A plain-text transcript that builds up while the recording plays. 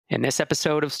In this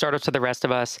episode of Startups for the Rest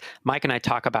of Us, Mike and I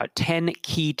talk about 10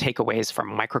 key takeaways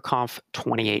from MicroConf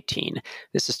 2018.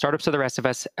 This is Startups for the Rest of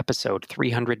Us, episode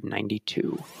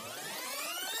 392.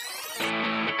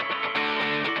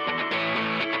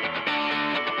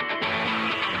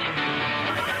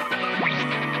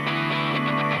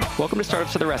 Welcome to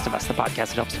Startups for the Rest of Us, the podcast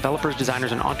that helps developers,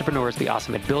 designers, and entrepreneurs be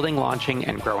awesome at building, launching,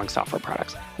 and growing software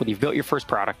products. Whether you've built your first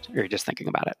product or you're just thinking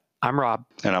about it. I'm Rob.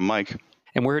 And I'm Mike.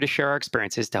 And we're here to share our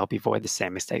experiences to help you avoid the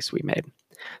same mistakes we made.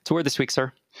 So where this week,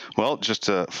 sir? Well, just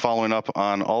following up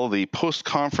on all of the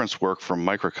post-conference work from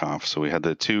MicroConf. So we had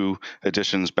the two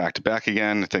editions back-to-back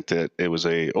again. I think that it was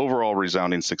a overall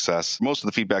resounding success. Most of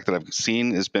the feedback that I've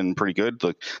seen has been pretty good.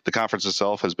 The conference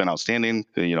itself has been outstanding.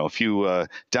 A few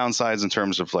downsides in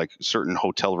terms of like certain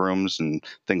hotel rooms and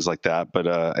things like that. But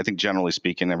I think generally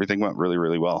speaking, everything went really,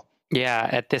 really well. Yeah,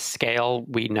 at this scale,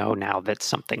 we know now that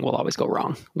something will always go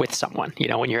wrong with someone.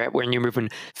 When you're moving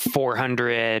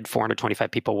 400, 425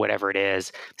 people, whatever it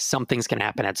is, something's going to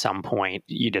happen at some point.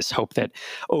 You just hope that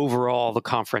overall the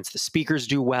conference, the speakers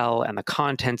do well and the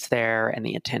content's there and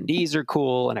the attendees are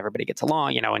cool and everybody gets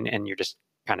along, and you're just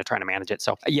kind of trying to manage it.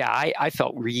 So yeah, I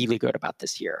felt really good about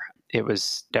this year. It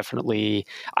was definitely,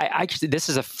 this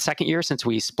is a second year since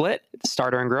we split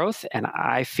Starter and Growth, and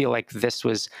I feel like this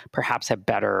was perhaps a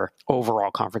better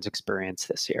overall conference experience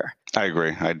this year. I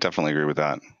agree. I definitely agree with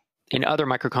that. In other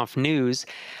MicroConf news,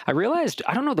 I realized,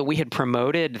 I don't know that we had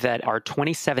promoted that our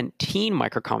 2017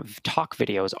 MicroConf talk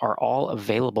videos are all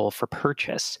available for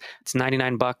purchase. It's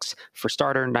 $99 for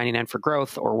Starter, $99 for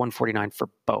Growth, or $149 for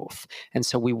both. And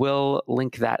so we will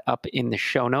link that up in the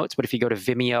show notes. But if you go to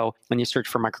Vimeo and you search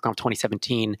for MicroConf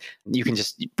 2017, you can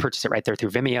just purchase it right there through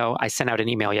Vimeo. I sent out an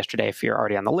email yesterday if you're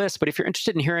already on the list. But if you're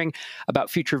interested in hearing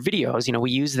about future videos,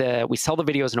 we sell the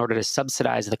videos in order to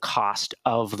subsidize the cost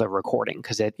of the recording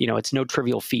because it's no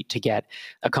trivial feat to get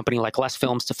a company like Less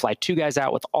Films to fly two guys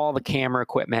out with all the camera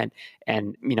equipment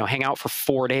and, hang out for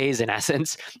 4 days in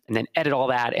essence, and then edit all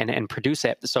that and produce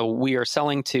it. So we are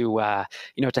selling to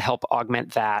help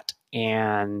augment that.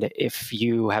 And if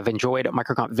you have enjoyed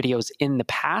MicroConf videos in the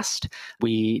past,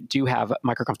 we do have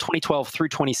MicroConf 2012 through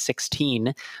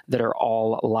 2016 that are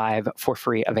all live for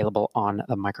free, available on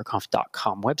the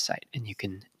microconf.com website, and you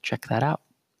can check that out.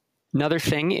 Another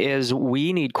thing is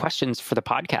we need questions for the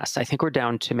podcast. I think we're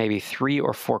down to maybe 3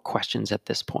 or 4 questions at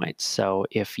this point. So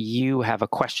if you have a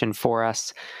question for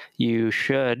us, you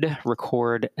should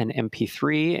record an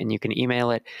MP3 and you can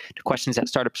email it to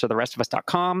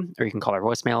questions@startupsfortherestofus.com, or you can call our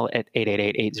voicemail at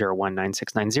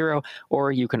 888-801-9690,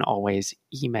 or you can always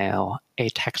email a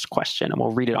text question and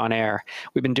we'll read it on air.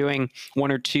 We've been doing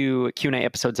 1 or 2 Q&A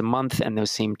episodes a month, and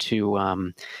those seem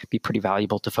to be pretty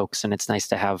valuable to folks, and it's nice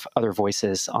to have other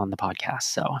voices on the podcast.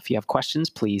 So if you have questions,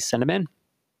 please send them in.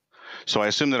 So I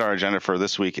assume that our agenda for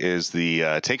this week is the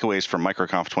takeaways from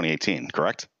MicroConf 2018,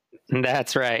 correct?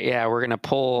 That's right. Yeah, we're going to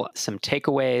pull some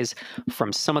takeaways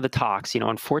from some of the talks.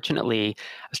 Unfortunately,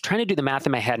 I was trying to do the math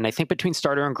in my head, and I think between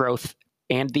Starter and Growth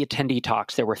and the attendee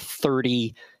talks, there were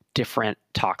 30 different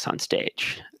talks on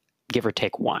stage, give or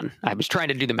take 1. I was trying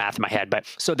to do the math in my head, but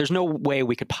so there's no way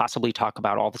we could possibly talk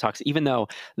about all the talks, even though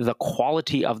the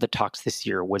quality of the talks this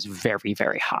year was very,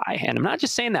 very high. And I'm not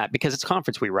just saying that because it's a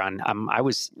conference we run. I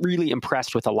was really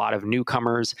impressed with a lot of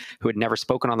newcomers who had never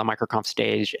spoken on the MicroConf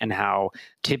stage, and how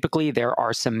typically there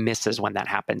are some misses when that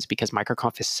happens because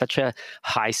MicroConf is such a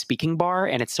high speaking bar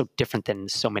and it's so different than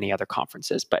so many other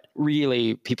conferences. But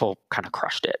really, people kind of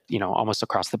crushed it, almost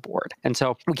across the board. And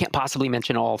so we can't possibly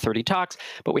mention all 30 talks,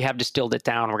 but we have distilled it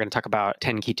down. We're going to talk about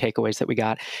 10 key takeaways that we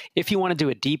got. If you want to do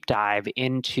a deep dive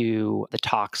into the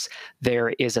talks,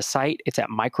 there is a site. It's at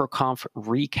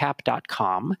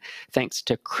microconfrecap.com. Thanks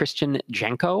to Christian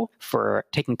Jenko for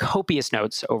taking copious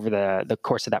notes over the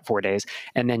course of that 4 days.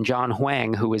 And then John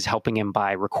Huang, who is helping him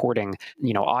by recording,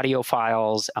 audio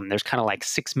files. There's kind of like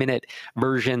 6-minute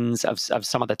versions of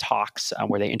some of the talks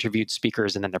where they interviewed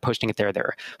speakers, and then they're posting it there. There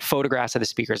are photographs of the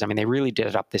speakers. They really did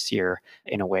it up this year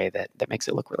in a way that makes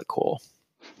it look really cool.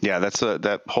 Yeah, that's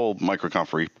that whole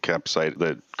MicroConf recap site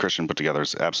that Christian put together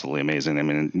is absolutely amazing.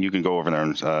 You can go over there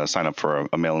and sign up for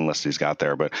a mailing list he's got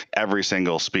there, but every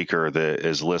single speaker that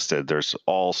is listed, there's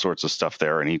all sorts of stuff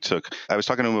there. And I was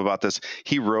talking to him about this.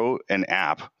 He wrote an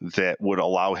app that would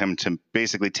allow him to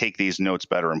basically take these notes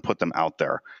better and put them out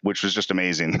there, which was just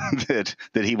amazing that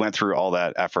he went through all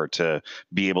that effort to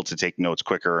be able to take notes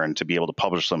quicker and to be able to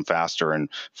publish them faster and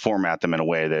format them in a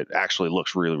way that actually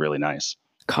looks really, really nice.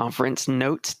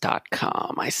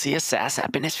 conferencenotes.com. I see a SaaS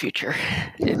app in his future.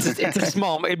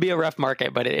 It'd be a rough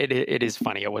market, but it is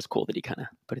funny. It was cool that he kind of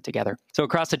put it together. So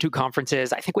across the two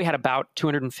conferences, I think we had about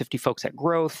 250 folks at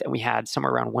Growth, and we had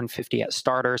somewhere around 150 at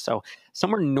Starter. So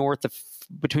somewhere north of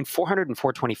between 400 and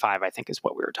 425, I think is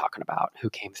what we were talking about, who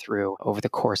came through over the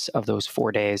course of those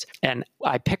 4 days. And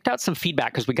I picked out some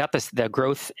feedback because we got the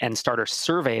Growth and Starter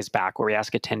surveys back where we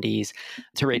ask attendees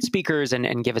to rate speakers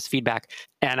and give us feedback.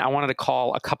 And I wanted to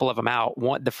call a couple of them out.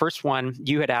 The first one,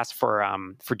 you had asked for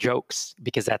jokes,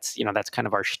 because that's kind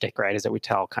of our shtick, right? Is that we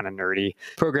tell kind of nerdy,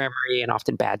 programmery, and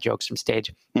often bad jokes from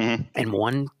stage. Mm-hmm. And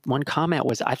one comment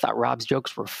was, I thought Rob's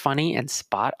jokes were funny and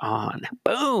spot on.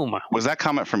 Boom. Was that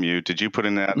comment from you? Did you put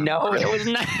in that? No, it was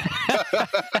not.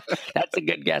 That's a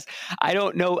good guess. I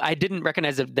don't know. I didn't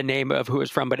recognize the name of who it was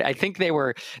from, but I think they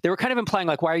were kind of implying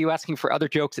like, why are you asking for other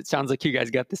jokes? It sounds like you guys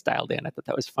got this dialed in. I thought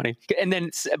that was funny.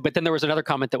 But then there was another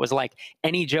comment that was like,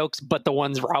 any jokes but the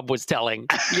ones Rob was telling.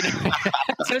 So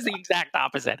it was the exact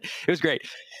opposite. It was great.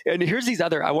 And here's these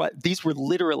these were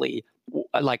literally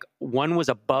like one was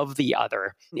above the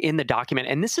other in the document.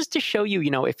 And this is to show you,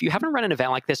 if you haven't run an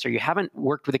event like this or you haven't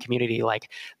worked with a community,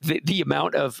 like the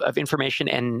amount of information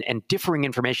and differing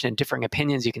information and differing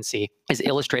opinions you can see is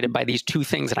illustrated by these two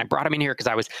things. And I brought them in here because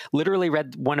I was literally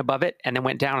read one above it and then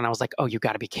went down and I was like, oh, you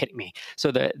got to be kidding me.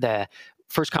 So the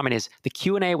first comment is, the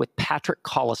Q&A with Patrick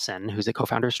Collison, who's the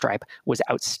co-founder of Stripe, was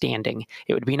outstanding.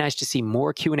 It would be nice to see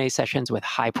more Q&A sessions with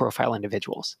high-profile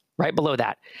individuals. Right below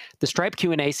that, the Stripe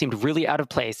Q&A seemed really out of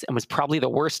place and was probably the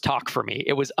worst talk for me.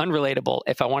 It was unrelatable.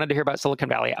 If I wanted to hear about Silicon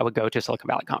Valley, I would go to a Silicon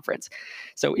Valley conference.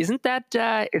 So isn't that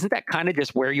kind of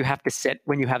just where you have to sit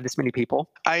when you have this many people?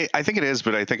 I think it is,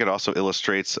 but I think it also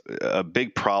illustrates a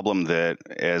big problem that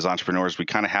as entrepreneurs, we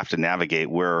kind of have to navigate,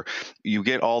 where you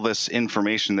get all this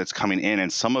information that's coming in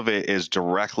and some of it is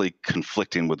directly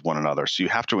conflicting with one another. So you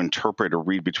have to interpret or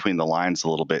read between the lines a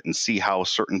little bit and see how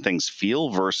certain things feel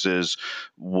versus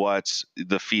what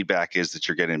the feedback is that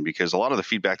you're getting, because a lot of the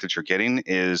feedback that you're getting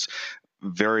is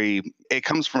it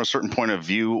comes from a certain point of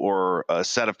view or a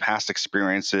set of past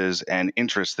experiences and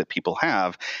interests that people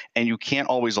have, and you can't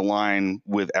always align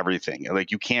with everything.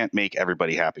 Like, you can't make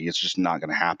everybody happy. It's just not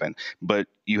going to happen. But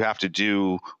you have to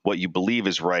do what you believe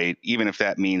is right, even if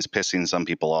that means pissing some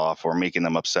people off or making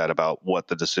them upset about what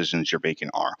the decisions you're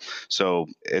making are. So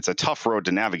it's a tough road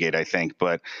to navigate, I think.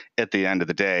 But at the end of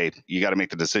the day, you got to make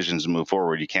the decisions and move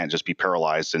forward. You can't just be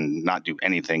paralyzed and not do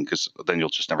anything, because then you'll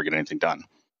just never get anything done.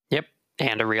 Yep.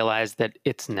 And to realize that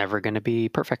it's never going to be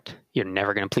perfect. You're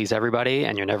never going to please everybody,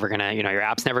 and you're never going to, your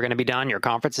app's never going to be done. Your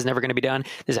conference is never going to be done.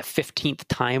 This is a 15th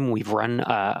time we've run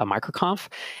a MicroConf,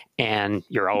 and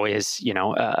you're always,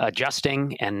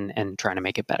 adjusting and trying to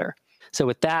make it better. So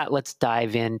with that, let's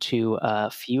dive into a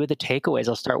few of the takeaways.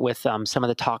 I'll start with some of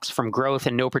the talks from Growth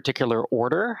in no particular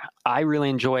order. I really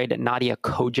enjoyed Nadia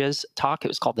Koja's talk. It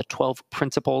was called The 12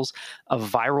 Principles of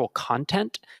Viral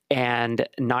Content. And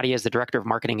Nadia is the director of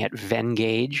marketing at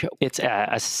Venngage. It's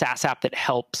a SaaS app that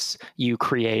helps you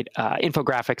create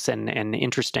infographics and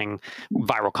interesting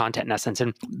viral content in essence.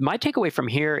 And my takeaway from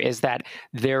here is that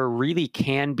there really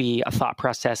can be a thought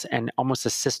process and almost a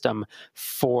system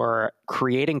for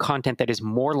creating content that is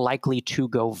more likely to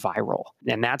go viral.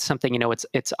 And that's something,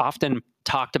 it's often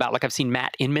talked about. Like, I've seen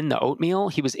Matt Inman, the Oatmeal.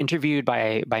 He was interviewed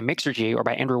by Mixergy or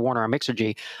by Andrew Warner on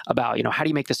Mixergy about, how do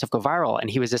you make this stuff go viral? And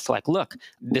he was just like, look,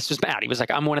 this was Matt. He was like,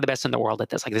 I'm one of the best in the world at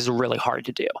this. Like, this is really hard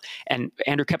to do. And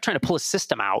Andrew kept trying to pull a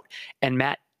system out, and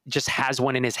Matt just has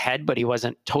one in his head, but he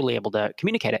wasn't totally able to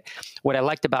communicate it. What I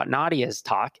liked about Nadia's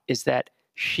talk is that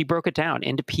she broke it down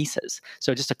into pieces.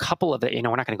 So just a couple of the, we're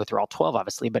not going to go through all 12,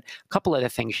 obviously, but a couple of the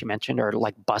things she mentioned are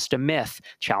like bust a myth,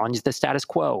 challenge the status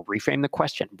quo, reframe the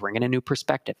question, bring in a new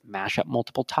perspective, mash up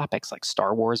multiple topics like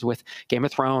Star Wars with Game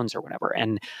of Thrones or whatever.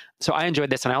 And so I enjoyed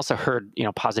this. And I also heard,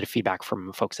 positive feedback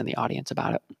from folks in the audience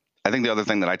about it. I think the other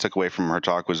thing that I took away from her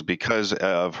talk was, because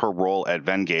of her role at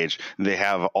Venngage, they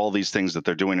have all these things that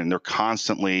they're doing, and they're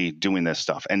constantly doing this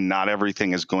stuff. And not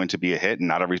everything is going to be a hit, and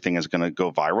not everything is going to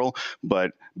go viral.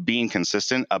 But being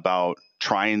consistent about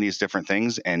trying these different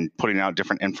things and putting out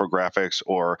different infographics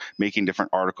or making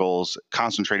different articles,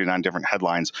 concentrating on different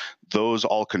headlines, those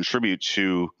all contribute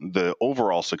to the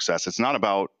overall success. It's not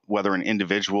about whether an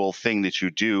individual thing that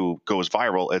you do goes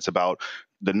viral. It's about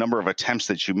the number of attempts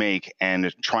that you make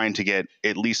and trying to get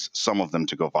at least some of them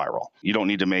to go viral. You don't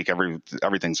need to make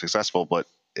everything successful, but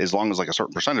as long as like a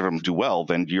certain percentage of them do well,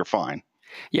 then you're fine.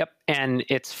 Yep. And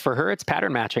for her, it's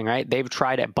pattern matching, right? They've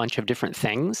tried a bunch of different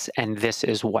things, and this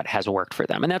is what has worked for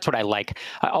them. And that's what I like.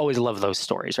 I always love those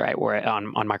stories, right? Where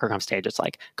on MicroConf stage, it's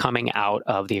like coming out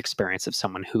of the experience of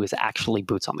someone who is actually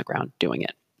boots on the ground doing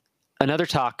it. Another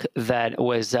talk that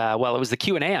was, it was the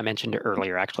Q&A I mentioned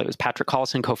earlier, actually. It was Patrick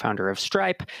Collison, co-founder of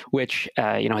Stripe, which,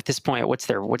 at this point, what's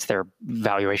their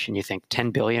valuation, you think? 10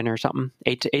 billion or something?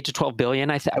 8 to 12 billion,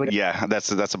 I would. Yeah,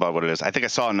 that's about what it is. I think I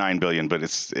saw 9 billion, but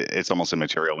it's almost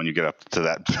immaterial when you get up to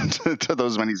that, to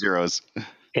those many zeros.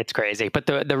 It's crazy. But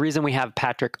the reason we have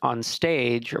Patrick on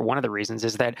stage, or one of the reasons,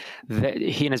 is that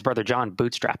he and his brother John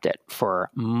bootstrapped it for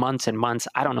months and months.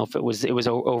 I don't know if it was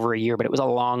over a year, but it was a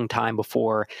long time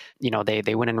before,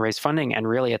 they went and raised funding. And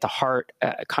really at the heart,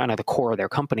 kind of the core of their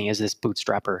company is this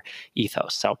bootstrapper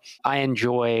ethos. So I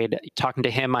enjoyed talking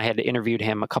to him. I had interviewed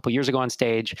him a couple years ago on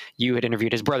stage. You had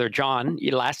interviewed his brother John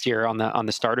last year on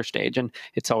the starter stage. And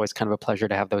it's always kind of a pleasure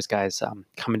to have those guys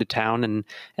come into town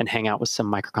and hang out with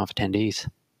some MicroConf attendees.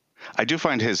 I do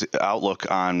find his outlook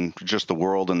on just the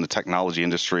world and the technology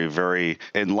industry very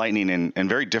enlightening and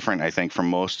very different, I think, from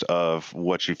most of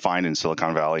what you find in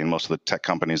Silicon Valley and most of the tech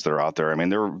companies that are out there. I mean,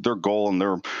 their goal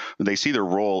and they see their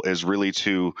role is really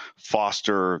to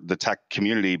foster the tech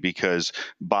community, because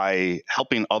by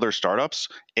helping other startups,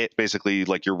 it basically,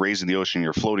 like, you're raising the ocean,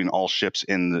 you're floating all ships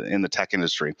in the tech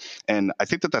industry. And I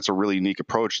think that that's a really unique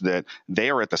approach, that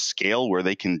they are at the scale where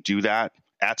they can do that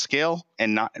at scale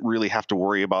and not really have to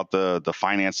worry about the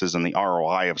finances and the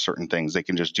ROI of certain things. They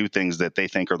can just do things that they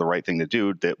think are the right thing to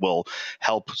do that will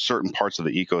help certain parts of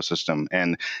the ecosystem.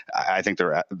 And I think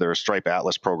their Stripe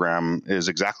Atlas program is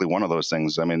exactly one of those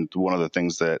things. I mean, one of the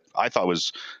things that I thought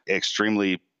was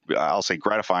extremely, I'll say,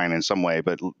 gratifying in some way,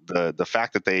 but the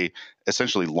fact that they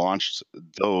essentially launched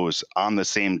those on the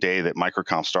same day that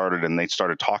MicroConf started, and they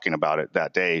started talking about it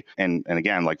that day, and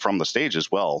again, like, from the stage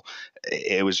as well,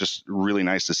 it was just really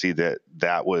nice to see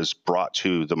that was brought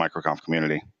to the MicroConf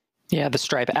community. Yeah, the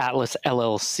Stripe Atlas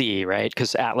LLC, right?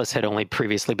 Because Atlas had only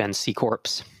previously been C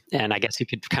Corps. And I guess you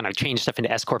could kind of change stuff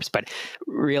into S Corps, but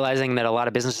realizing that a lot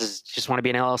of businesses just want to be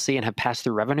an LLC and have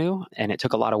pass-through revenue, and it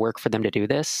took a lot of work for them to do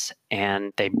this.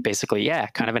 And they basically,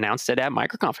 kind of announced it at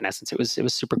MicroConf. In essence, it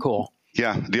was super cool.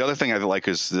 Yeah. The other thing I like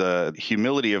is the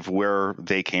humility of where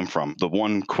they came from. The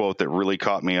one quote that really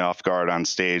caught me off guard on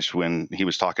stage when he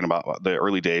was talking about the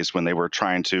early days when they were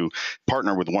trying to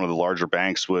partner with one of the larger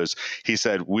banks was, he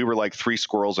said, "We were like 3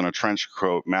 squirrels in a trench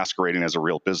coat masquerading as a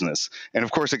real business." And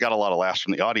of course, it got a lot of laughs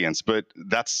from the audience, but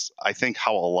that's, I think,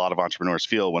 how a lot of entrepreneurs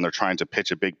feel when they're trying to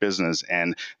pitch a big business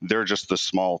and they're just the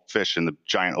small fish in the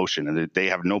giant ocean, and they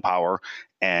have no power,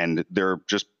 and they're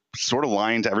just sort of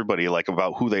lying to everybody, like,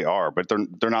 about who they are, but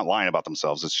they're not lying about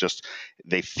themselves. It's just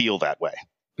they feel that way.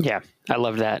 Yeah, I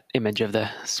love that image of the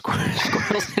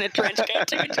squirrels in a trench coat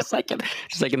too, just like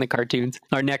in the cartoons.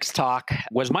 Our next talk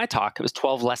was my talk. It was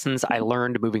 12 lessons I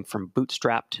learned moving from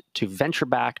bootstrapped to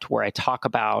venture-backed, where I talk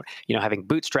about, having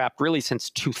bootstrapped really since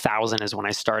 2000 is when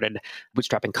I started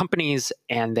bootstrapping companies.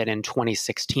 And then in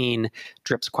 2016,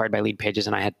 Drip's acquired by Lead Pages,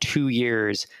 and I had 2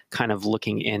 years kind of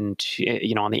looking into,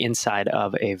 on the inside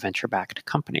of a venture-backed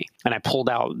company. And I pulled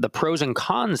out the pros and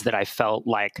cons that I felt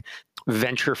like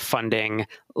venture funding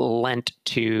lent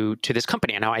to this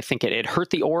company, and how I think it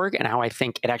hurt the org, and how I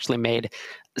think it actually made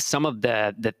some of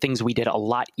the things we did a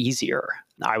lot easier.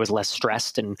 I was less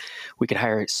stressed, and we could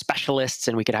hire specialists,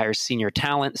 and we could hire senior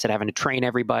talent instead of having to train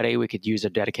everybody. We could use a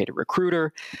dedicated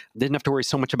recruiter. Didn't have to worry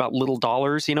so much about little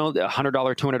dollars, the $100,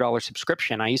 $200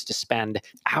 subscription. I used to spend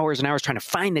hours and hours trying to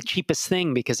find the cheapest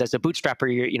thing, because as a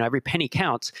bootstrapper, every penny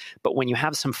counts. But when you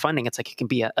have some funding, it's like it can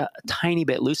be a tiny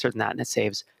bit looser than that, and it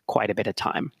saves quite a bit of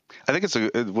time. I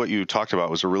think what you talked about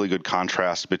was a really good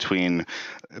contrast between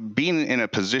being in a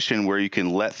position where you can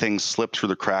let things slip through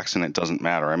the cracks and it doesn't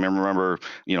matter. I remember,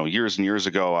 years and years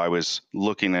ago, I was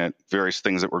looking at various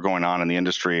things that were going on in the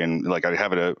industry, and like I'd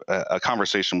have a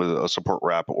conversation with a support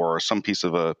rep, or some piece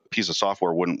of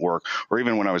software wouldn't work, or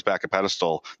even when I was back at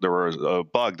Pedestal, there was a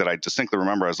bug that I distinctly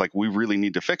remember. I was like, "We really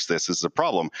need to fix this. This is a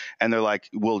problem." And they're like,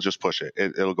 "We'll just push it.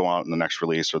 It'll go out in the next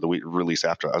release or the release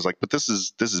after." I was like, "But this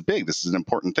is big. This is an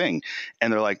important thing."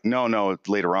 And they're like, no,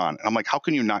 later on. And I'm like, how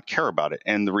can you not care about it?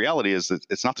 And the reality is that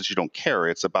it's not that you don't care.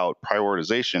 It's about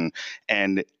prioritization.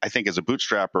 And I think as a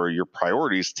bootstrapper, your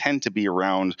priorities tend to be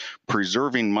around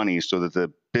preserving money so that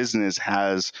the business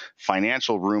has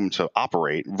financial room to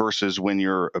operate, versus when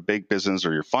you're a big business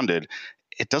or you're funded,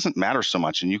 it doesn't matter so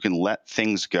much. And you can let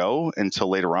things go until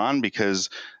later on,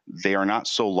 because they are not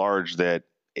so large that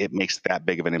it makes that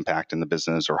big of an impact in the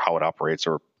business or how it operates,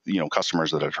 or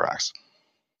customers that it attracts.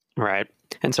 Right.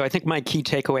 And so I think my key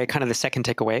takeaway, kind of the second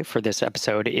takeaway for this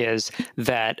episode, is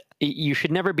that you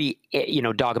should never be,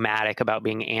 dogmatic about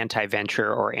being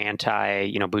anti-venture or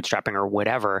anti, bootstrapping or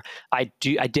whatever. I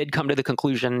did come to the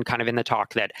conclusion kind of in the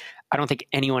talk that I don't think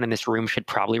anyone in this room should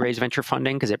probably raise venture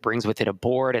funding because it brings with it a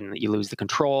board and you lose the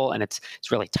control and it's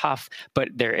really tough. But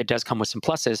it does come with some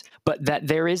pluses. But that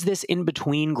there is this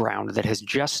in-between ground that has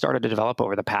just started to develop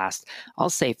over the past, I'll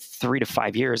say 3 to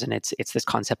 5 years. And it's this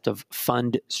concept of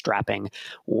fund strapping,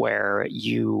 where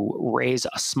you raise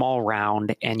a small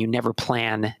round and you never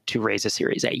plan to raise a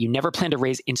Series A. You never plan to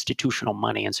raise institutional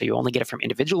money. And so you only get it from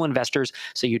individual investors.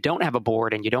 So you don't have a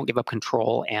board and you don't give up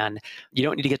control, and you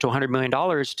don't need to get to $100 million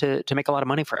to make a lot of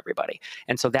money for everybody.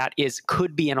 And so that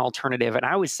could be an alternative. And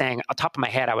I was saying, on top of my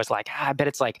head, I was like, I bet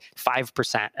it's like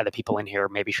 5% of the people in here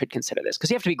maybe should consider this, because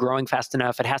you have to be growing fast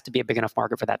enough. It has to be a big enough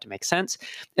market for that to make sense.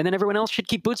 And then everyone else should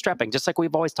keep bootstrapping, just like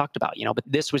we've always talked about, but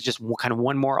this was just kind of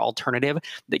one more alternative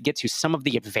that gets you some of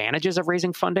the advantages of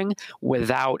raising funding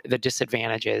without the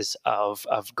disadvantages of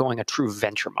going a true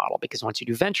venture model, because once you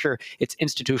do venture, it's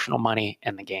institutional money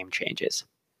and the game changes.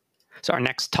 So our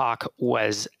next talk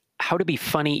was how to be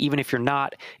funny even if you're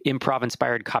not,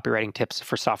 improv-inspired copywriting tips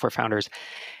for software founders.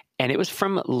 And it was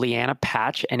from Leanna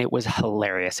Patch, and it was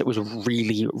hilarious. It was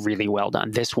really, really well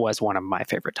done. This was one of my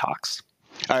favorite talks.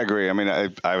 I agree. I mean,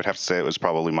 I would have to say it was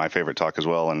probably my favorite talk as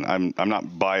well. And I'm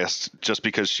not biased just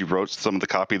because she wrote some of the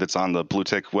copy that's on the Blue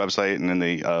Tick website and in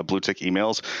the Blue Tick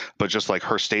emails, but just like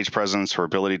her stage presence, her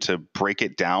ability to break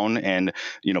it down and,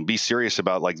 be serious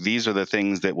about like, these are the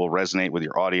things that will resonate with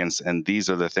your audience. And these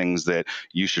are the things that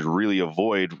you should really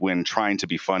avoid when trying to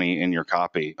be funny in your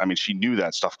copy. I mean, she knew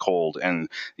that stuff cold, and,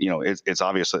 it's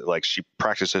obvious that like she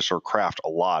practices her craft a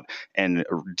lot and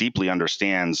deeply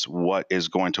understands what is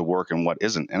going to work and what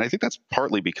isn't. And I think that's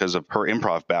partly because of her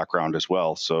improv background as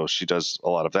well. So she does a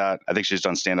lot of that. I think she's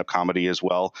done stand-up comedy as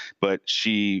well, but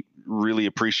she really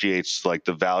appreciates like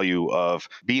the value of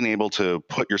being able to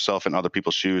put yourself in other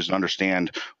people's shoes and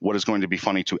understand what is going to be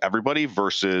funny to everybody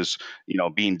versus,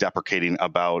 being deprecating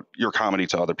about your comedy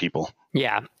to other people.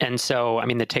 Yeah. And so, I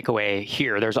mean, the takeaway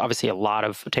here, there's obviously a lot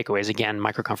of takeaways. Again,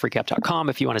 microconfrecap.com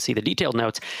if you want to see the detailed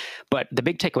notes. But the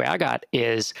big takeaway I got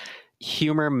is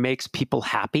humor makes people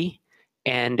happy.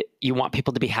 And you want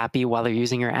people to be happy while they're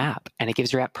using your app. And it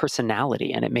gives your app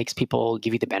personality, and it makes people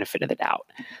give you the benefit of the doubt.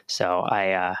 So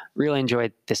I really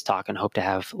enjoyed this talk and hope to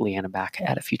have Leanna back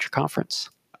at a future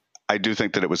conference. I do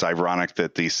think that it was ironic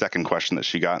that the second question that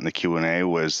she got in the Q&A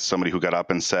was somebody who got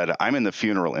up and said, I'm in the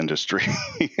funeral industry.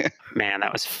 Man,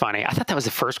 that was funny. I thought that was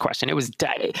the first question. It was,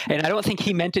 and I don't think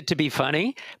he meant it to be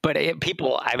funny, but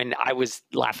I was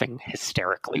laughing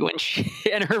hysterically when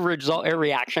and her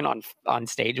reaction on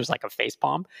stage was like a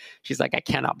facepalm. She's like, I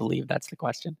cannot believe that's the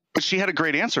question. But she had a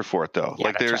great answer for it though.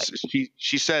 Yeah, like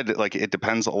she said, like, it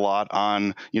depends a lot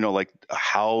on, like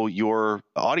how your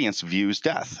audience views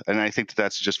death. And I think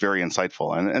that's just very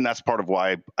insightful. And that's part of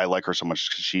why I like her so much.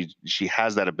 She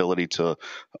has that ability to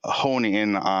hone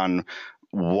in on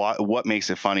what makes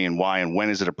it funny and why, and when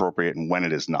is it appropriate and when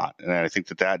it is not. And I think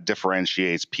that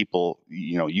differentiates people,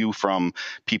 you from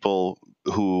people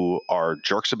who are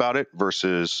jerks about it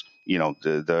versus,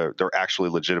 they're actually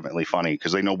legitimately funny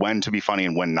because they know when to be funny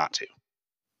and when not to.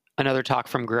 Another talk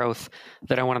from Growth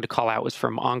that I wanted to call out was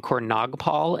from Encore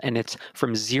Nagpal, and it's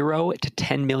from 0 to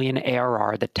 10 million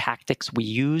ARR, the tactics we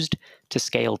used to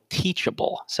scale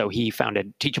Teachable. So he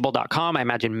founded teachable.com. I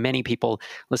imagine many people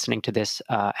listening to this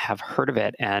have heard of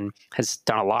it and has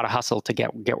done a lot of hustle to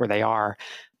get where they are.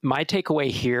 My takeaway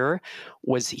here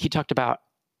was he talked about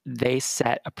they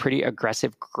set a pretty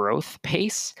aggressive growth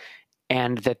pace,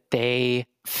 and that they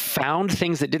found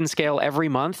things that didn't scale every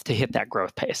month to hit that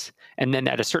growth pace. And then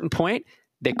at a certain point,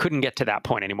 they couldn't get to that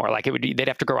point anymore. Like they'd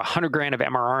have to grow 100 grand of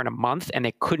MRR in a month, and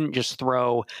they couldn't just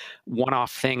throw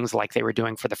one-off things like they were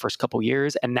doing for the first couple of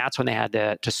years. And that's when they had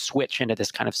to switch into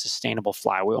this kind of sustainable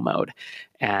flywheel mode.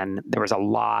 And there was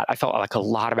I felt like a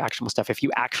lot of actionable stuff. If you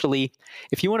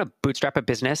want to bootstrap a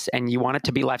business and you want it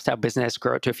to be a lifestyle business,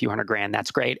 grow it to a few hundred grand,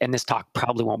 that's great. And this talk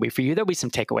probably won't be for you. There'll be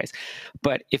some takeaways.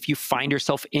 But if you find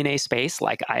yourself in a space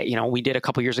like we did a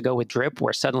couple years ago with Drip,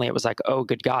 where suddenly it was like, oh,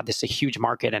 good God, this is a huge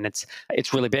market and it's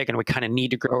really big and we kind of need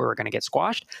to grow or we're going to get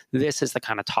squashed. This is the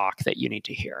kind of talk that you need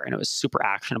to hear. And it was super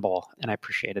actionable. And I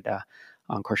appreciated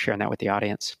Encore sharing that with the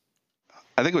audience.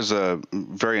 I think it was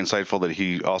very insightful that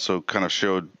he also kind of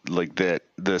showed like that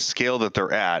the scale that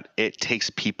they're at, it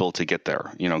takes people to get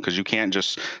there, because you can't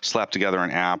just slap together an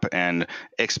app and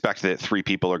expect that 3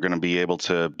 people are going to be able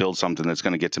to build something that's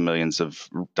going to get to millions of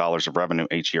dollars of revenue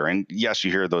each year. And yes,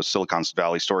 you hear those Silicon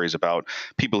Valley stories about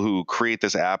people who create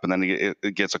this app and then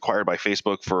it gets acquired by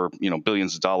Facebook for,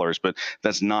 billions of dollars, but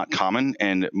that's not common.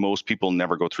 And most people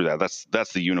never go through that.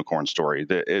 That's the unicorn story.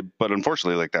 But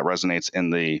unfortunately, like that resonates in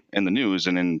the news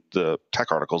and in the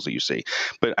tech articles that you see.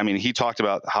 But I mean, he talked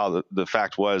about how the fact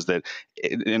fact was that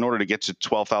in order to get to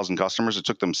 12,000 customers, it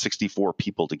took them 64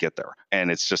 people to get there.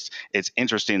 And it's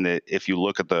interesting that if you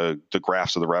look at the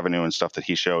graphs of the revenue and stuff that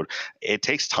he showed, it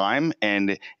takes time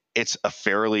and it's a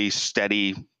fairly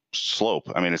steady slope.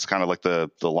 I mean, it's kind of like the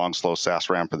long, slow SaaS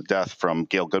ramp of death from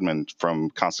Gail Goodman from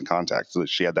Constant Contact. So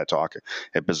she had that talk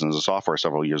at Business of Software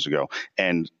several years ago.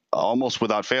 And almost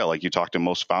without fail, like you talk to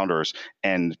most founders,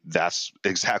 and that's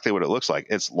exactly what it looks like.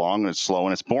 It's long, it's slow,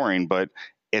 and it's boring, but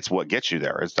it's what gets you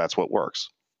there. That's what works.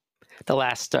 The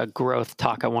last growth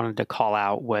talk I wanted to call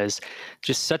out was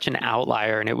just such an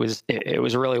outlier, and it was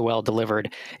really well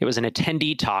delivered. It was an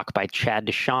attendee talk by Chad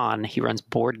Deshawn. He runs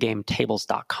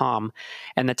BoardGameTables.com,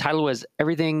 and the title was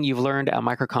 "Everything You've Learned at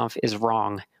MicroConf is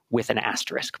Wrong," with an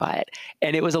asterisk by it.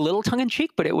 And it was a little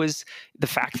tongue-in-cheek, but it was the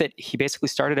fact that he basically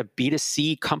started a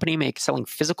B2C company selling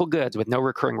physical goods with no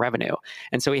recurring revenue.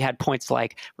 And so he had points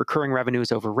like recurring revenue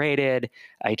is overrated.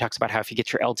 He talks about how if you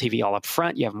get your LTV all up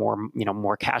front, you have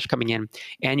more cash coming in.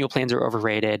 Annual plans are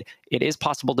overrated. It is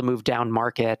possible to move down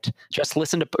market. Just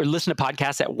listen to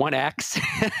podcasts at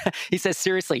 1x. He says,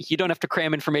 seriously, you don't have to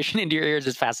cram information into your ears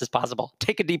as fast as possible.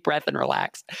 Take a deep breath and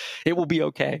relax. It will be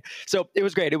okay. So it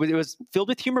was great. It was filled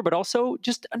with humor, but also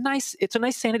just it's a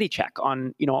nice sanity check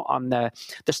on the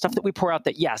stuff that we pour out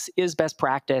that, yes, is best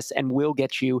practice and will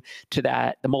get you to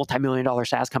the multi-million-dollar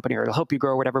SaaS company, or it'll help you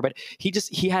grow or whatever. But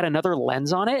he had another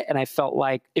lens on it, and I felt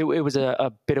like it was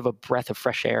a bit of a breath of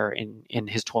fresh air in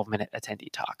his 12-minute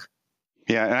attendee talk.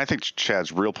 Yeah, and I think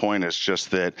Chad's real point is just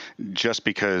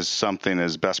because something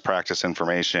is best practice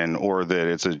information or that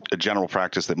it's a general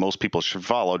practice that most people should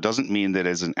follow doesn't mean that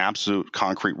it's an absolute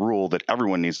concrete rule that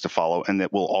everyone needs to follow and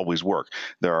that will always work.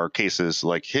 There are cases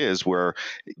like his where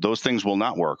those things will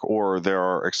not work, or there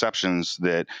are exceptions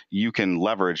that you can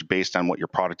leverage based on what your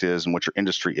product is and what your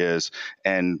industry is.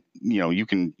 And you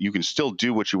can still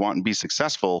do what you want and be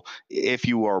successful if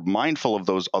you are mindful of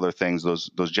those other things, those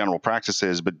general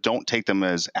practices, but don't take them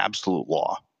as absolute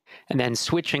law. And then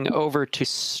switching over to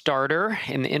Starter,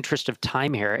 in the interest of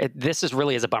time here, this is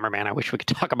a bummer, man. I wish we could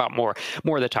talk about more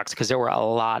of the talks, because there were a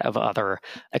lot of other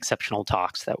exceptional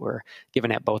talks that were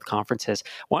given at both conferences.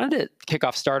 Wanted to kick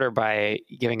off Starter by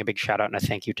giving a big shout out and a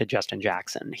thank you to Justin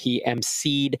Jackson. He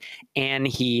emceed, and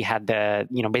he had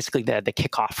basically the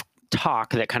kickoff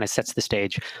talk that kind of sets the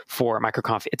stage for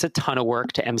MicroConf. It's a ton of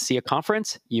work to MC a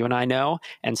conference, you and I know.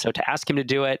 And so to ask him to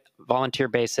do it, volunteer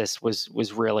basis, was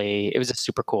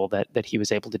super cool that he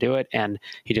was able to do it, and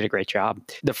he did a great job.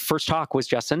 The first talk was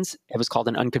Justin's. It was called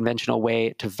An Unconventional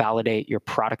Way to Validate Your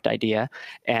Product Idea.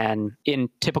 And in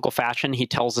typical fashion, he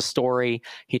tells a story.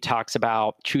 He talks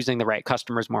about choosing the right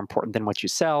customer is more important than what you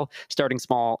sell. Starting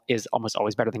small is almost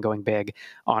always better than going big,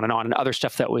 on, and other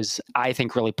stuff that was, I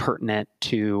think, really pertinent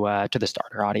to the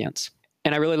Starter audience.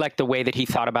 And I really like the way that he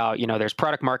thought about, there's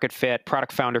product market fit,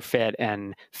 product founder fit,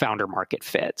 and founder market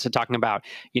fit. So talking about,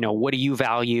 what do you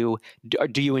value?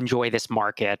 Do you enjoy this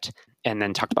market? And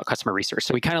then talked about customer research.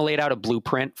 So we kind of laid out a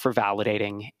blueprint for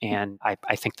validating, and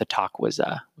I think the talk was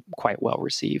quite well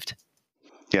received.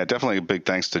 Yeah, definitely a big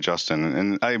thanks to Justin.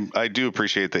 And I do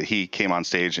appreciate that he came on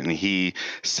stage and he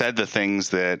said the things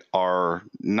that are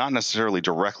not necessarily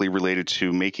directly related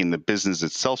to making the business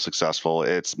itself successful.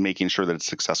 It's making sure that it's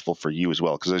successful for you as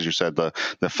well. Because as you said, the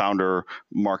founder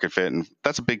market fit, and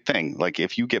that's a big thing. Like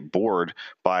if you get bored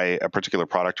by a particular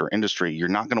product or industry, you're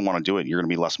not going to want to do it. You're going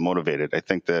to be less motivated. I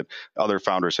think that other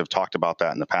founders have talked about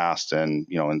that in the past, and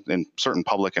in certain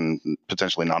public and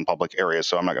potentially non-public areas.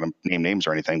 So I'm not going to name names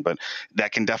or anything, but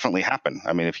that can definitely happen.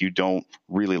 I mean, if you don't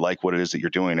really like what it is that you're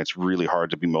doing, it's really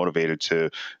hard to be motivated to,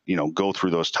 go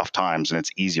through those tough times, and it's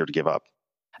easier to give up.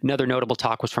 Another notable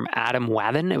talk was from Adam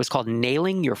Wathan. It was called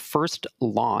Nailing Your First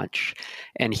Launch.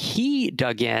 And he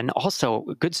dug in, also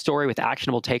a good story with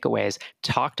actionable takeaways,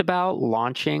 talked about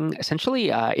launching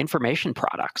essentially information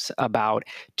products, about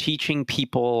teaching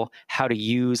people how to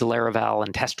use Laravel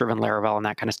and test-driven Laravel and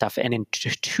that kind of stuff. And in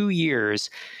 2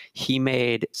 years, he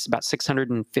made about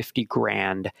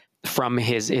 $650,000 from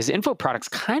his info products,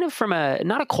 kind of from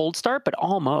not a cold start, but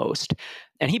almost.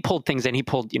 And he pulled things in. He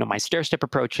pulled, my stair-step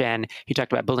approach in. He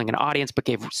talked about building an audience, but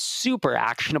gave super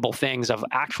actionable things of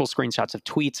actual screenshots of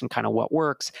tweets and kind of what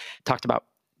works. Talked about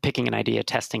picking an idea,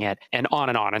 testing it, and on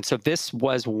and on. And so this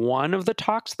was one of the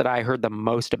talks that I heard the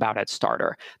most about at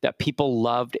Starter, that people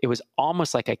loved. It was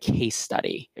almost like a case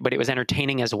study, but it was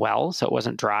entertaining as well. So it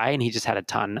wasn't dry, and he just had a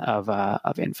ton of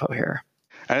info here.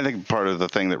 And I think part of the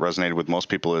thing that resonated with most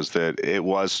people is that it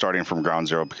was starting from ground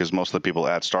zero, because most of the people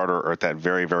at Starter are at that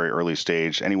very, very early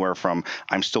stage, anywhere from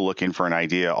I'm still looking for an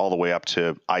idea all the way up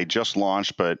to I just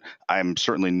launched, but I'm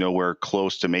certainly nowhere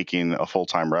close to making a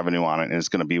full-time revenue on it, and it's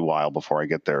going to be a while before I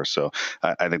get there. So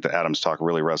I think that Adam's talk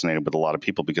really resonated with a lot of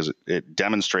people because it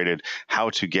demonstrated how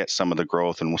to get some of the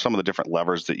growth and some of the different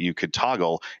levers that you could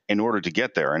toggle in order to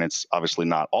get there. And it's obviously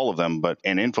not all of them, but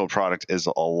an info product is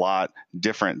a lot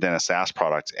different than a SaaS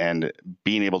product. And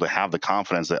being able to have the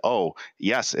confidence that, oh,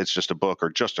 yes, it's just a book or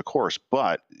just a course,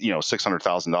 but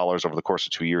 $600,000 over the course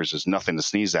of 2 years is nothing to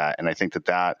sneeze at. And I think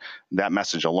that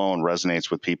message alone resonates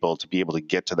with people to be able to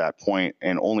get to that point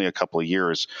in only a couple of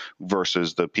years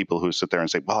versus the people who sit there and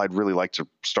say, well, I'd really like to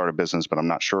start a business, but I'm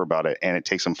not sure about it. And it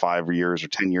takes them 5 years or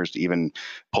 10 years to even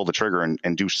pull the trigger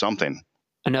and do something.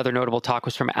 Another notable talk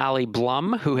was from Ali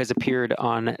Blum, who has appeared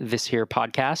on this here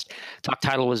podcast. Talk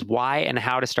title was Why and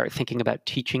How to Start Thinking About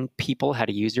Teaching People How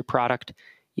to Use Your Product,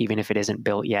 even if it isn't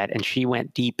built yet. And she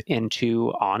went deep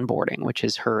into onboarding, which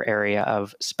is her area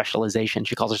of specialization.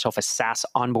 She calls herself a SaaS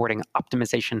onboarding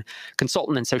optimization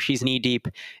consultant. And so she's knee deep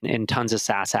in tons of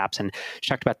SaaS apps. And she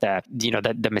talked about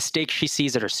the mistakes she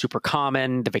sees that are super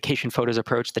common, the vacation photos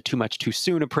approach, the too much too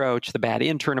soon approach, the bad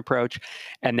intern approach.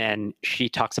 And then she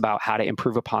talks about how to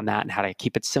improve upon that and how to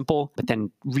keep it simple, but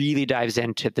then really dives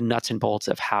into the nuts and bolts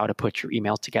of how to put your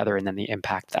emails together and then the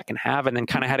impact that can have, and then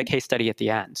kind of had a case study at the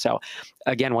end. So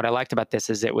again, what I liked about this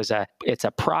is it's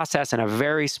a process and a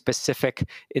very specific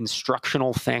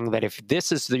instructional thing that if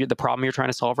this is the problem you're trying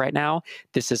to solve right now,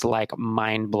 this is like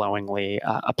mind-blowingly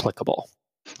applicable.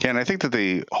 Yeah, and I think that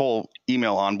the whole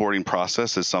email onboarding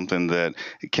process is something that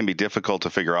can be difficult to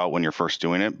figure out when you're first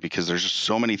doing it, because there's just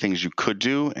so many things you could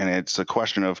do. And it's a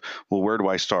question of, well, where do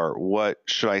I start? What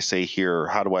should I say here?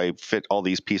 How do I fit all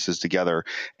these pieces together?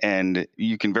 And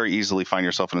you can very easily find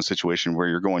yourself in a situation where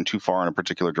you're going too far in a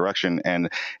particular direction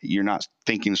and you're not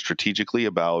thinking strategically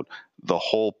about the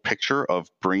whole picture of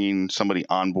bringing somebody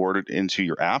onboarded into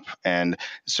your app. And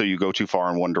so you go too far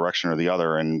in one direction or the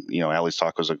other. And, Ali's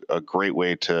talk was a great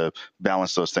way to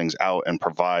balance those things out and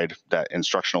provide that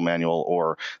instructional manual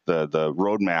or the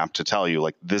roadmap to tell you,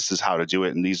 like, this is how to do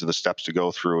it. And these are the steps to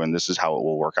go through. And this is how it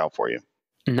will work out for you.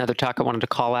 Another talk I wanted to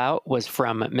call out was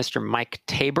from Mr. Mike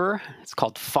Tabor. It's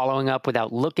called Following Up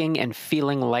Without Looking and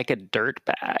Feeling Like a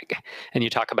Dirtbag. And you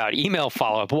talk about email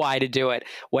follow-up, why to do it,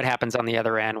 what happens on the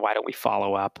other end, why don't we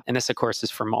follow up? And this, of course, is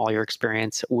from all your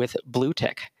experience with Blue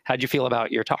Tick. How'd you feel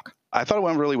about your talk? I thought it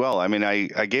went really well. I mean, I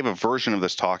gave a version of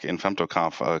this talk in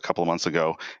MicroConf a couple of months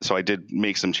ago, so I did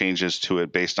make some changes to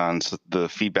it based on the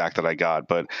feedback that I got.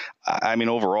 But I mean,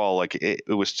 overall, like it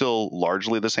was still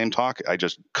largely the same talk. I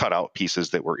just cut out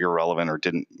pieces that were irrelevant or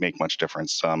didn't make much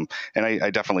difference. And I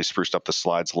definitely spruced up the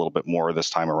slides a little bit more this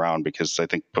time around, because I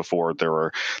think before there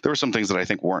were some things that I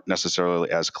think weren't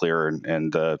necessarily as clear,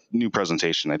 and the new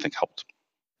presentation I think helped.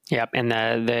 Yep. And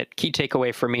the key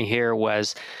takeaway for me here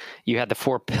was you had the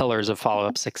 4 pillars of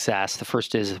follow-up success. The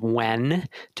first is when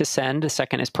to send. The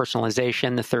second is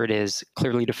personalization. The third is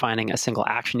clearly defining a single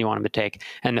action you want them to take.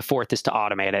 And the fourth is to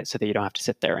automate it so that you don't have to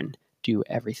sit there and do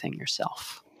everything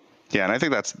yourself. Yeah, and I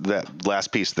think that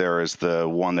last piece there is the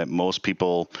one that most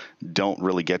people don't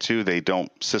really get to. They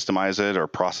don't systemize it or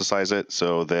processize it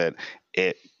so that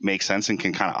it makes sense and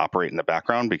can kind of operate in the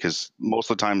background, because most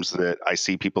of the times that I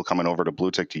see people coming over to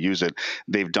Blue Tick to use it,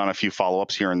 they've done a few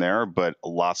follow-ups here and there, but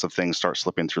lots of things start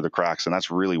slipping through the cracks. And that's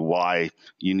really why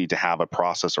you need to have a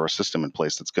process or a system in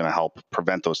place that's going to help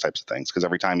prevent those types of things. Because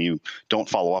every time you don't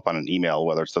follow up on an email,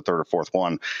 whether it's the third or fourth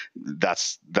one,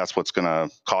 that's what's going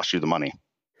to cost you the money.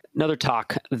 Another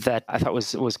talk that I thought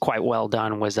was quite well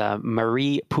done was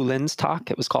Marie Poulin's talk.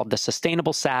 It was called The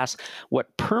Sustainable SaaS,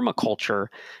 What Permaculture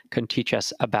Can Teach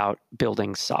Us About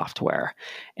Building Software.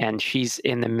 And she's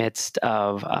in the midst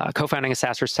of co-founding a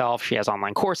SaaS herself. She has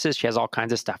online courses. She has all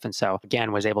kinds of stuff. And so,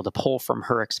 again, was able to pull from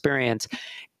her experience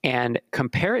and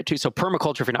compare it to, so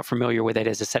permaculture, if you're not familiar with it,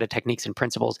 is a set of techniques and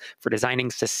principles for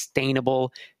designing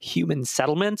sustainable human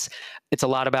settlements. It's a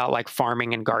lot about like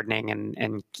farming and gardening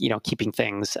and keeping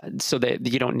things so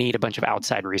that you don't need a bunch of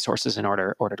outside resources in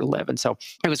order to live. And so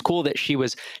it was cool that she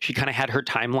kind of had her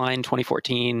timeline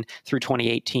 2014 through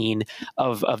 2018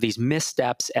 of these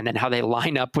missteps, and then how they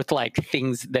line up with like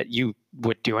things that you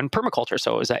would do in permaculture.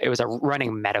 So it was a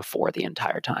running metaphor the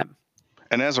entire time.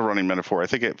 And as a running metaphor, I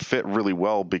think it fit really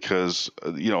well because,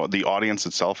 the audience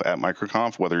itself at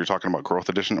MicroConf, whether you're talking about Growth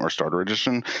Edition or Starter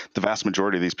Edition, the vast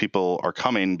majority of these people are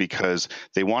coming because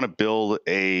they want to build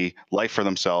a life for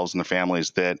themselves and their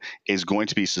families that is going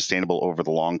to be sustainable over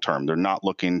the long term. They're not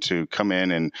looking to come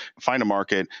in and find a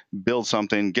market, build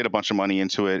something, get a bunch of money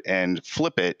into it, and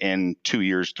flip it in 2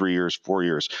 years, 3 years, 4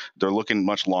 years. They're looking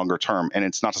much longer term. And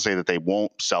it's not to say that they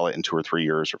won't sell it in 2 or 3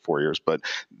 years or 4 years, but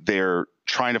they're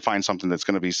trying to find something that's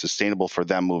going to be sustainable for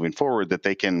them moving forward, that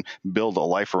they can build a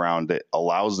life around, that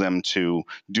allows them to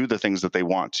do the things that they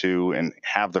want to and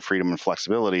have the freedom and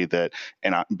flexibility that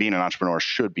being an entrepreneur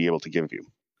should be able to give you.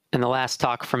 And the last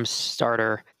talk from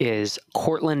Starter is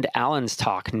Cortland Allen's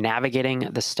talk, Navigating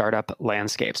the Startup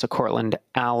Landscape. So Cortland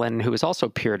Allen, who has also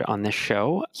appeared on this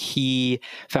show, he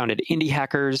founded Indie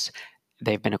Hackers.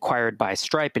 They've been acquired by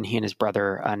Stripe, and he and his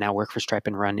brother now work for Stripe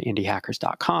and run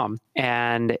indiehackers.com.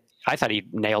 And I thought he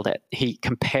nailed it. He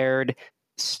compared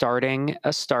starting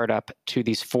a startup to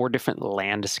these 4 different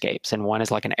landscapes. And one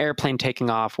is like an airplane taking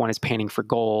off, one is painting for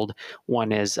gold,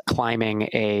 one is climbing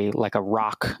a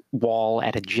rock wall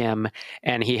at a gym.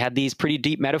 And he had these pretty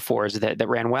deep metaphors that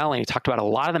ran well. And he talked about a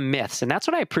lot of the myths. And that's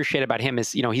what I appreciate about him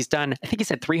is, he's done, I think he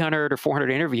said 300 or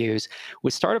 400 interviews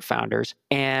with startup founders.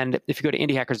 And if you go to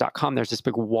indiehackers.com, there's this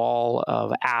big wall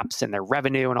of apps and their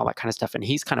revenue and all that kind of stuff. And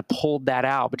he's kind of pulled that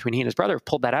out between he and his brother,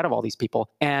 pulled that out of all these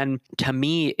people. And to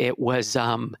me, it was,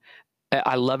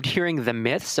 I loved hearing the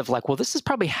myths of well, this is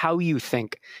probably how you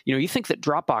think. You think that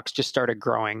Dropbox just started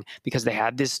growing because they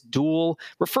had this dual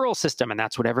referral system, and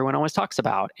that's what everyone always talks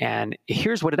about. And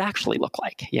here's what it actually looked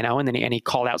like, And then he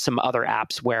called out some other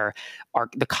apps where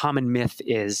the common myth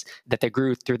is that they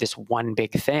grew through this one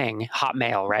big thing,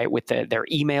 Hotmail, right, with their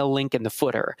email link in the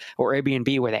footer, or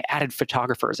Airbnb where they added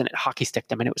photographers and it hockey sticked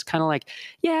them. And it was kind of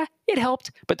yeah, it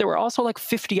helped, but there were also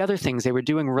 50 other things they were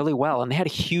doing really well, and they had a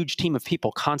huge team of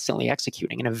people constantly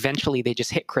executing, and eventually they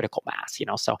just hit critical mass.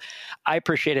 So I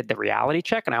appreciated the reality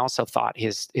check, and I also thought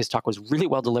his talk was really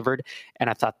well delivered, and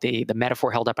I thought the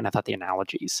metaphor held up, and I thought the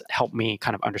analogies helped me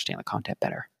kind of understand the content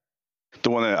better. The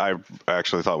one that I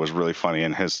actually thought was really funny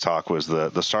in his talk was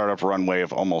the startup runway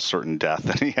of almost certain death.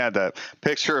 And he had that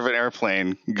picture of an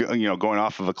airplane, going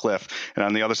off of a cliff. And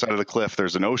on the other side of the cliff,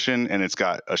 there's an ocean, and it's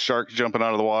got a shark jumping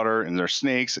out of the water, and there's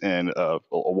snakes and a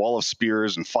wall of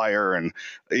spears and fire. And,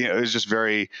 it was just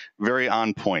very, very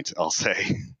on point, I'll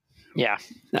say. Yeah,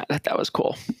 that was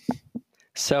cool.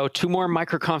 So 2 more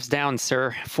MicroConfs down,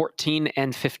 sir, 14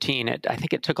 and 15. I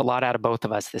think it took a lot out of both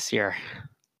of us this year.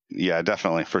 Yeah,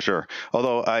 definitely, for sure.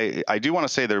 Although I do want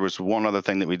to say there was one other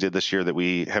thing that we did this year that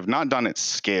we have not done at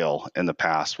scale in the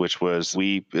past, which was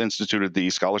we instituted the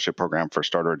scholarship program for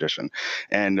Starter Edition.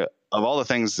 And of all the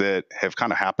things that have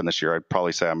kind of happened this year, I'd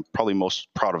probably say I'm probably most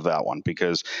proud of that one,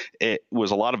 because it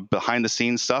was a lot of behind the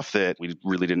scenes stuff that we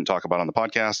really didn't talk about on the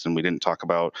podcast, and we didn't talk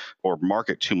about or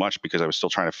market too much because I was still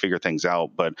trying to figure things out.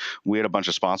 But we had a bunch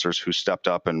of sponsors who stepped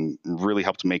up and really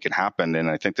helped make it happen. And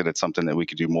I think that it's something that we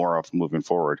could do more of moving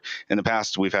forward. In the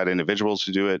past, we've had individuals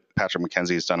who do it. Patrick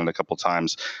McKenzie has done it a couple of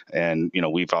times. And,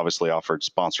 we've obviously offered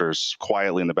sponsors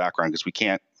quietly in the background because we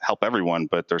can't help everyone,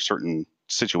 but there's certain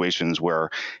situations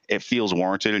where it feels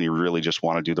warranted and you really just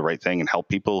want to do the right thing and help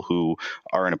people who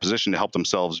are in a position to help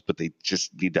themselves, but they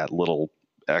just need that little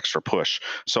extra push.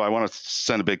 So I want to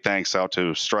send a big thanks out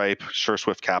to Stripe,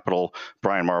 SureSwift Capital,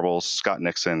 Brian Marbles, Scott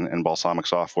Nixon, and Balsamic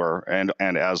Software, and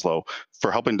Aslo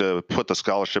for helping to put the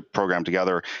scholarship program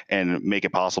together and make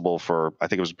it possible for, I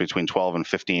think it was between 12 and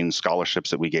 15 scholarships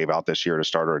that we gave out this year to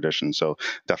Starter Edition. So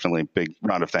definitely a big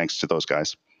round of thanks to those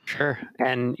guys. Sure.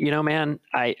 And, man,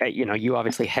 I you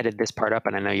obviously headed this part up,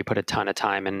 and I know you put a ton of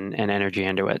time and energy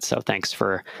into it. So thanks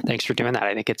for doing that.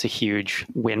 I think it's a huge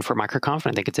win for MicroConf,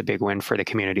 and I think it's a big win for the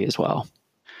community as well.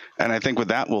 And I think with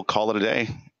that, we'll call it a day.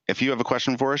 If you have a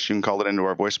question for us, you can call it into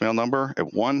our voicemail number at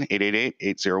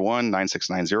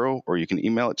 1-888-801-9690, or you can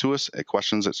email it to us at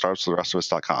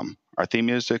questions@startupsfortherestofus.com. Our theme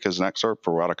music is an excerpt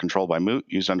for Out of Control by Moot,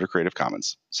 used under Creative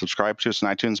Commons. Subscribe to us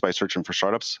on iTunes by searching for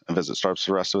Startups, and visit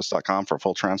startupsfortherestofus.com for a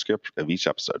full transcript of each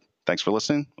episode. Thanks for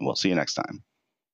listening, and we'll see you next time.